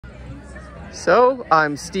So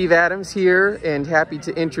I'm Steve Adams here and happy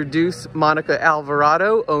to introduce Monica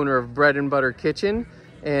Alvarado, owner of Bread and Butter Kitchen.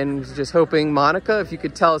 And just hoping, Monica, if you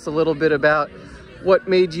could tell us a little bit about what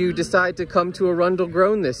made you decide to come to Arundel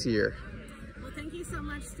Grown this year. Well, thank you so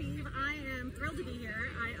much, Steve. I am thrilled to be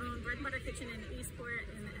here. I own Bread and Butter Kitchen in Eastport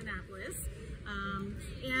in Annapolis.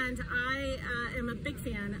 And I am a big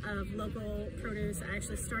fan of local produce. I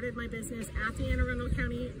actually started my business at the Anne Arundel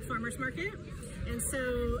County Farmers Market. And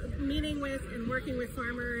so meeting with and working with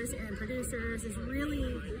farmers and producers is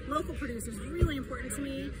really, local producers, really important to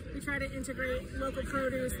me. We try to integrate local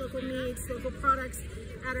produce, local meats, local products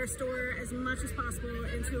at our store as much as possible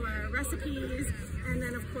into our recipes, and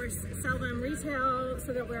then of course sell them retail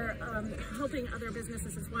so that we're helping other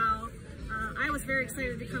businesses as well. I was very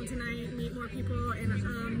excited to come tonight, meet more people, and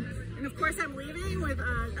of course I'm leaving with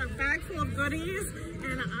a bag full of goodies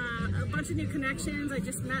and a bunch of new connections. I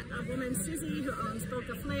just met a woman, Susie, who owns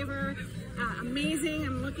Boca Flavor. Amazing.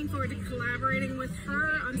 I'm looking forward to collaborating with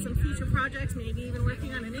her on some future projects, maybe even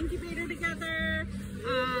working on an incubator together,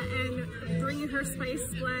 and bringing her spice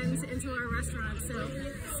blends into our restaurant. So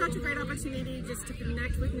such a great opportunity just to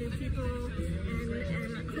connect with new people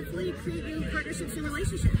and hopefully create new partnerships and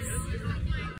relationships.